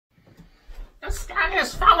The sky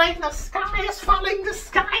is falling, the sky is falling, the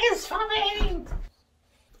sky is falling!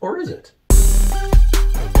 Or is it?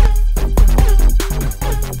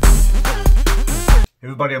 Hey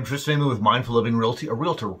everybody, I'm Tristan Emond with Mindful Living Realty, a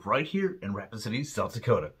realtor right here in Rapid City, South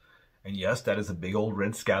Dakota. And yes, that is a big old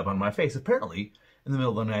red scab on my face. Apparently, in the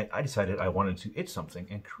middle of the night, I decided I wanted to itch something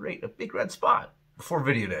and create a big red spot before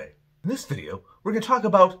video day. In this video, we're going to talk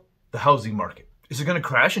about the housing market. Is it going to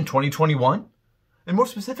crash in 2021? And more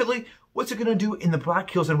specifically, what's it going to do in the Black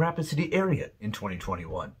Hills and Rapid City area in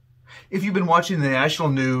 2021? If you've been watching the national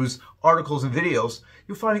news, articles, and videos,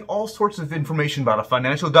 you're finding all sorts of information about a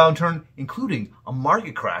financial downturn, including a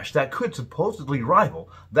market crash that could supposedly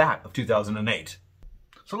rival that of 2008.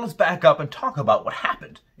 So let's back up and talk about what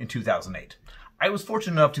happened in 2008. I was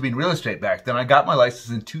fortunate enough to be in real estate back then. I got my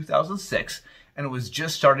license in 2006, and it was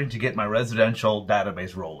just starting to get my residential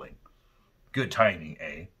database rolling. Good timing,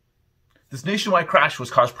 eh? This nationwide crash was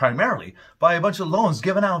caused primarily by a bunch of loans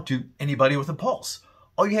given out to anybody with a pulse.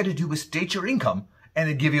 All you had to do was state your income, and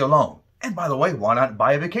they'd give you a loan. And by the way, why not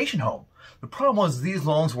buy a vacation home? The problem was these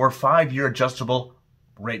loans were 5-year adjustable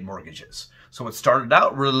rate mortgages. So it started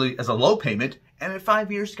out really as a low payment, and at 5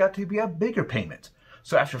 years got to be a bigger payment.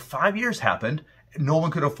 So after 5 years happened, no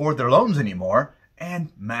one could afford their loans anymore,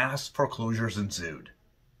 and mass foreclosures ensued.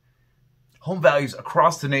 Home values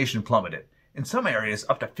across the nation plummeted, in some areas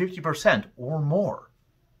up to 50% or more.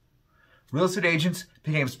 Real estate agents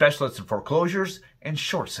became specialists in foreclosures and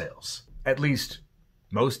short sales. At least,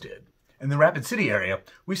 most did. In the Rapid City area,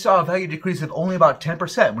 we saw a value decrease of only about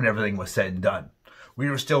 10% when everything was said and done. We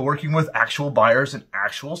were still working with actual buyers and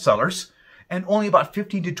actual sellers, and only about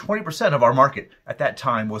 15 to 20% of our market at that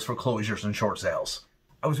time was foreclosures and short sales.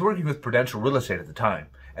 I was working with Prudential Real Estate at the time,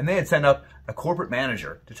 and they had sent up a corporate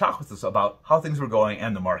manager to talk with us about how things were going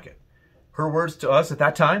and the market. Her words to us at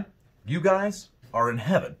that time, "You guys are in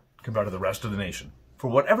heaven compared to the rest of the nation." For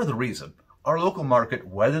whatever the reason, our local market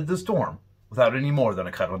weathered the storm without any more than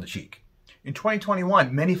a cut on the cheek. In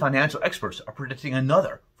 2021, many financial experts are predicting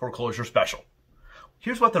another foreclosure special.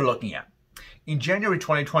 Here's what they're looking at. In January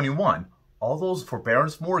 2021, all those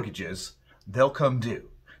forbearance mortgages, they'll come due.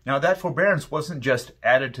 Now that forbearance wasn't just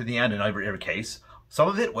added to the end in every case. Some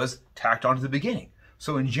of it was tacked on to the beginning.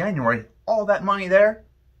 So in January, all that money there,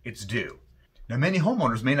 it's due. Now many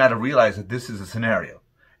homeowners may not have realized that this is a scenario.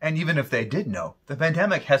 And even if they did know, the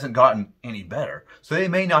pandemic hasn't gotten any better. So they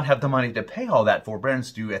may not have the money to pay all that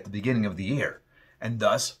forbearance due at the beginning of the year, and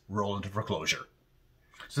thus roll into foreclosure.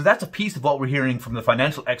 So that's a piece of what we're hearing from the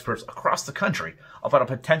financial experts across the country about a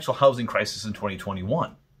potential housing crisis in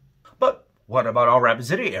 2021. But what about our Rapid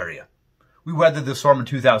City area? We weathered the storm in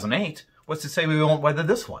 2008. What's to say we won't weather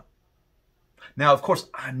this one? Now, of course,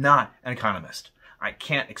 I'm not an economist. I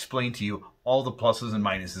can't explain to you all the pluses and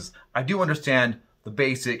minuses. I do understand the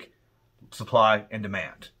basic supply and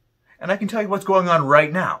demand. And I can tell you what's going on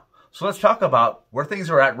right now. So let's talk about where things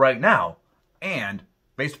are at right now and,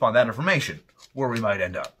 based upon that information, where we might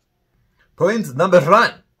end up. Point number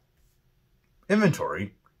 1.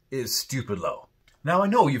 Inventory is stupid low. Now I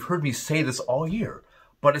know you've heard me say this all year,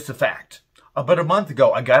 but it's a fact. About a month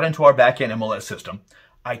ago, I got into our back-end MLS system.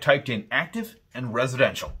 I typed in active and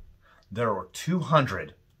residential. There were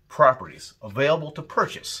 200 properties available to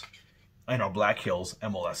purchase in our Black Hills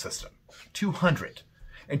MLS system. 200.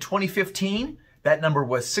 In 2015, that number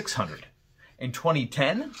was 600. In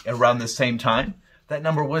 2010, around the same time, that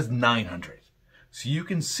number was 900. So you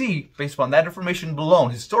can see, based upon that information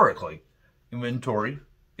alone, historically, inventory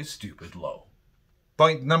is stupid low.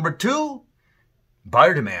 Point number 2,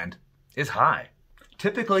 buyer demand is high.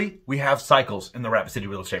 Typically, we have cycles in the Rapid City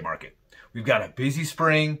real estate market. We've got a busy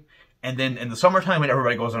spring, and then in the summertime when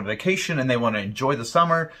everybody goes on vacation and they want to enjoy the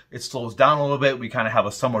summer, it slows down a little bit. We kind of have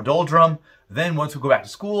a summer doldrum. Then once we go back to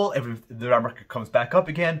school, the market comes back up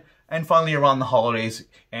again. And finally around the holidays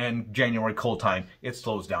and January cold time, it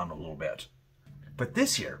slows down a little bit. But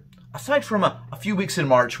this year, aside from a few weeks in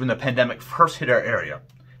March when the pandemic first hit our area,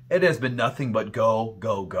 it has been nothing but go,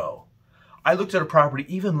 go, go. I looked at a property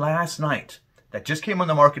even last night that just came on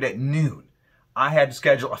the market at noon. I had to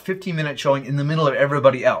schedule a 15-minute showing in the middle of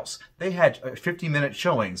everybody else. They had 15-minute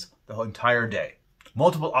showings the whole entire day.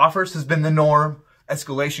 Multiple offers has been the norm,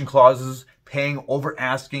 escalation clauses, paying over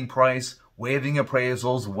asking price, waiving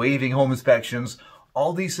appraisals, waiving home inspections.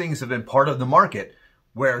 All these things have been part of the market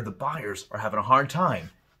where the buyers are having a hard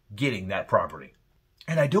time getting that property.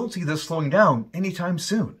 And I don't see this slowing down anytime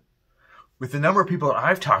soon. With the number of people that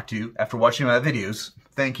I've talked to after watching my videos,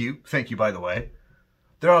 thank you by the way,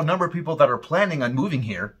 there are a number of people that are planning on moving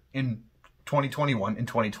here in 2021 and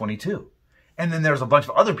 2022. And then there's a bunch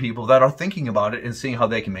of other people that are thinking about it and seeing how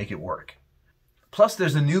they can make it work. Plus,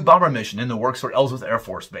 there's a new bomber mission in the works for Ellsworth Air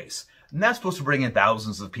Force Base, and that's supposed to bring in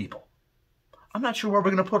thousands of people. I'm not sure where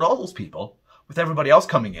we're going to put all those people with everybody else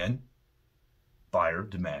coming in. Buyer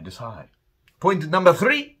demand is high. Point number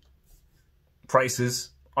 3, prices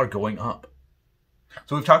are going up.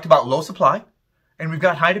 So we've talked about low supply, and we've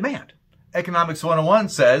got high demand. Economics 101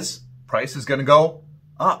 says price is going to go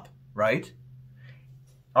up, right?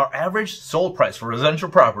 Our average sold price for residential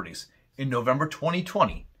properties in November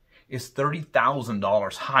 2020 is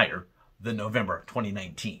 $30,000 higher than November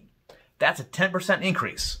 2019. That's a 10%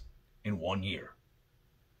 increase in 1 year.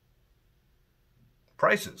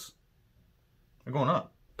 Prices are going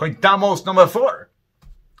up. Point number 4.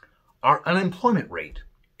 Our unemployment rate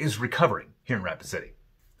is recovering here in Rapid City.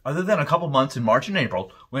 Other than a couple months in March and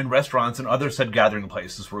April, when restaurants and other said gathering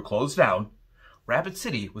places were closed down, Rapid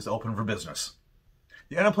City was open for business.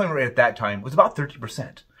 The unemployment rate at that time was about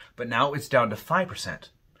 30%, but now it's down to 5%.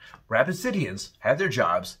 Rapid Cityans have their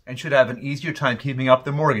jobs and should have an easier time keeping up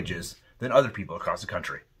their mortgages than other people across the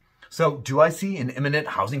country. So, do I see an imminent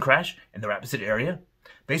housing crash in the Rapid City area?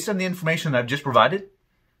 Based on the information that I've just provided?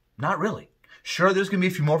 Not really. Sure, there's going to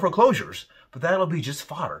be a few more foreclosures, but that'll be just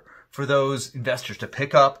fodder for those investors to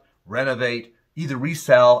pick up, renovate, either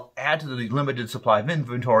resell, add to the limited supply of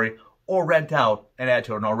inventory, or rent out and add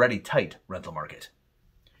to an already tight rental market.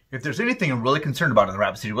 If there's anything I'm really concerned about in the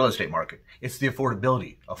Rapid City real estate market, it's the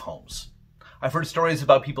affordability of homes. I've heard stories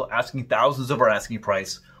about people asking thousands over asking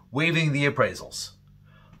price, waiving the appraisals.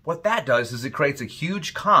 What that does is it creates a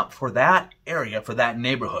huge comp for that area, for that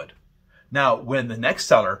neighborhood. Now, when the next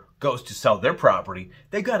seller goes to sell their property,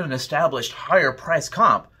 they've got an established higher price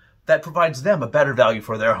comp that provides them a better value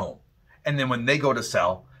for their home. And then when they go to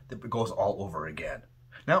sell, it goes all over again.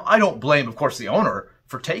 Now, I don't blame, of course, the owner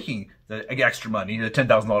for taking the extra money, the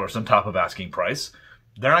 $10,000 on top of asking price.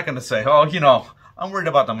 They're not going to say, oh, I'm worried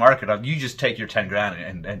about the market. You just take your 10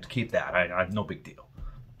 grand and keep that. I have no big deal.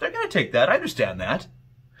 They're going to take that. I understand that.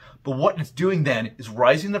 But what it's doing then is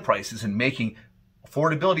rising the prices and making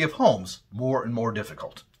affordability of homes more and more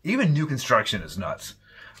difficult. Even new construction is nuts.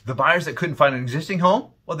 The buyers that couldn't find an existing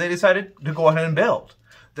home, well, they decided to go ahead and build.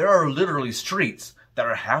 There are literally streets that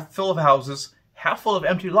are half full of houses, half full of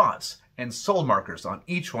empty lots, and sold markers on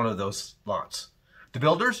each one of those lots. The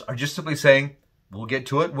builders are just simply saying, we'll get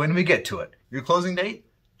to it when we get to it. Your closing date,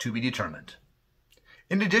 to be determined.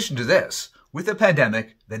 In addition to this, with the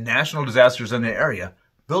pandemic, the national disasters in the area,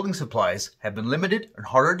 building supplies have been limited and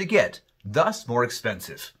harder to get, thus more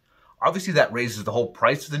expensive. Obviously, that raises the whole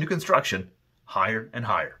price of the new construction higher and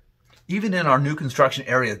higher. Even in our new construction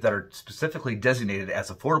areas that are specifically designated as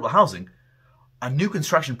affordable housing, a new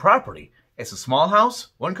construction property is a small house,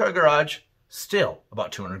 1-car garage, still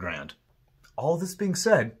about 200 grand. All this being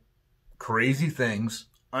said, crazy things,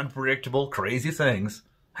 unpredictable, crazy things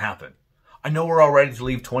happen. I know we're all ready to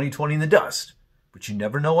leave 2020 in the dust, but you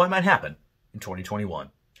never know what might happen in 2021.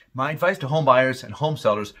 My advice to home buyers and home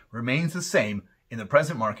sellers remains the same in the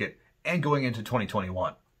present market and going into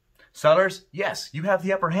 2021. Sellers, yes, you have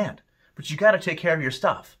the upper hand, but you got to take care of your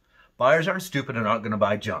stuff. Buyers aren't stupid and aren't going to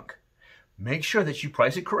buy junk. Make sure that you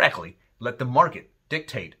price it correctly. Let the market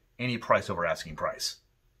dictate any price over asking price.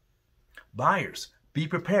 Buyers, be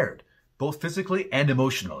prepared, both physically and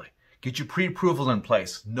emotionally. Get your pre-approval in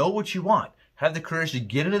place. Know what you want. Have the courage to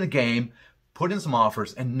get into the game, put in some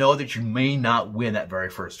offers, and know that you may not win that very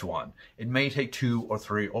first one. It may take 2 or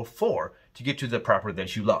 3 or 4 to get to the property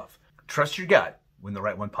that you love. Trust your gut when the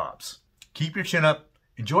right one pops. Keep your chin up.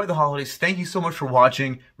 Enjoy the holidays. Thank you so much for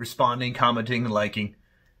watching, responding, commenting, and liking.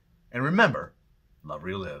 And remember, love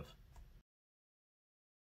where you live.